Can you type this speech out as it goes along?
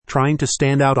Trying to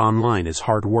stand out online is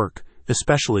hard work,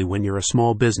 especially when you're a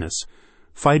small business.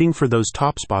 Fighting for those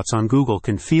top spots on Google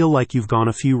can feel like you've gone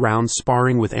a few rounds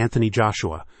sparring with Anthony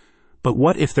Joshua. But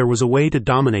what if there was a way to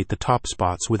dominate the top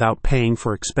spots without paying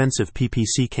for expensive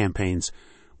PPC campaigns?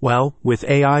 Well, with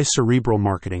AI cerebral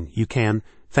marketing, you can,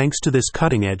 thanks to this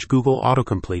cutting-edge Google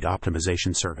Autocomplete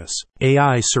optimization service.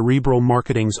 AI cerebral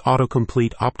marketing's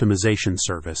Autocomplete optimization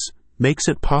service makes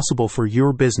it possible for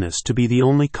your business to be the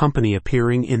only company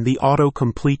appearing in the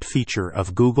Autocomplete feature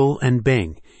of Google and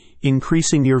Bing,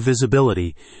 increasing your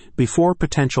visibility before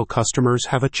potential customers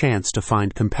have a chance to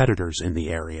find competitors in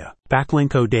the area.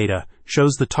 Backlinko data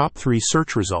shows the top 3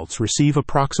 search results receive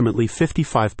approximately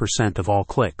 55% of all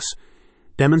clicks,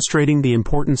 demonstrating the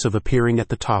importance of appearing at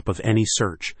the top of any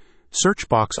search. Search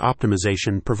box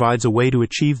optimization provides a way to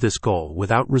achieve this goal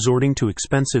without resorting to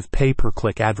expensive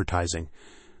pay-per-click advertising.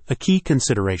 A key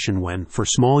consideration when, for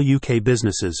small UK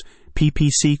businesses,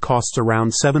 PPC costs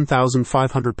around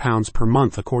 £7,500 per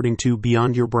month according to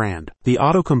Beyond Your Brand. The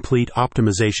Autocomplete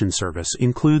optimization service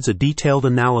includes a detailed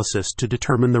analysis to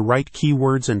determine the right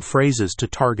keywords and phrases to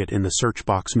target in the search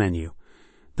box menu.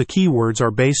 The keywords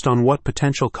are based on what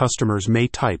potential customers may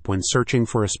type when searching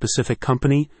for a specific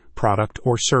company, product,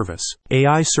 or service.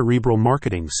 AI cerebral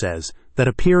marketing says that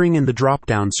appearing in the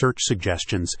drop-down search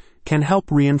suggestions can help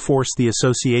reinforce the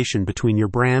association between your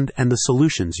brand and the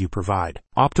solutions you provide.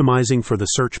 Optimizing for the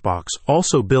search box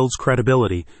also builds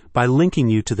credibility by linking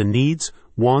you to the needs,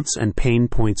 wants, and pain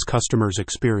points customers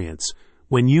experience.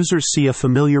 When users see a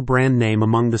familiar brand name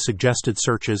among the suggested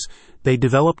searches, they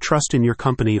develop trust in your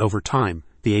company over time,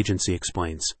 the agency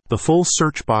explains. The full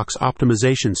search box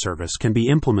optimization service can be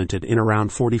implemented in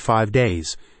around 45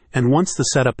 days, and once the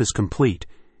setup is complete,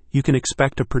 you can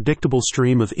expect a predictable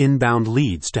stream of inbound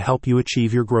leads to help you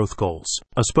achieve your growth goals.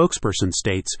 A spokesperson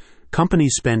states,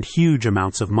 "Companies spend huge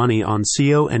amounts of money on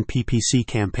SEO and PPC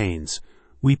campaigns.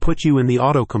 We put you in the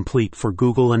autocomplete for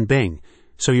Google and Bing,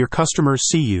 so your customers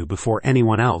see you before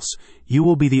anyone else. You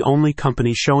will be the only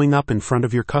company showing up in front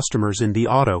of your customers in the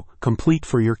autocomplete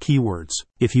for your keywords."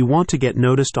 If you want to get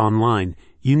noticed online,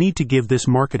 you need to give this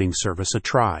marketing service a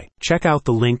try. Check out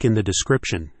the link in the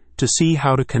description to see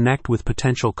how to connect with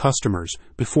potential customers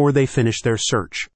before they finish their search.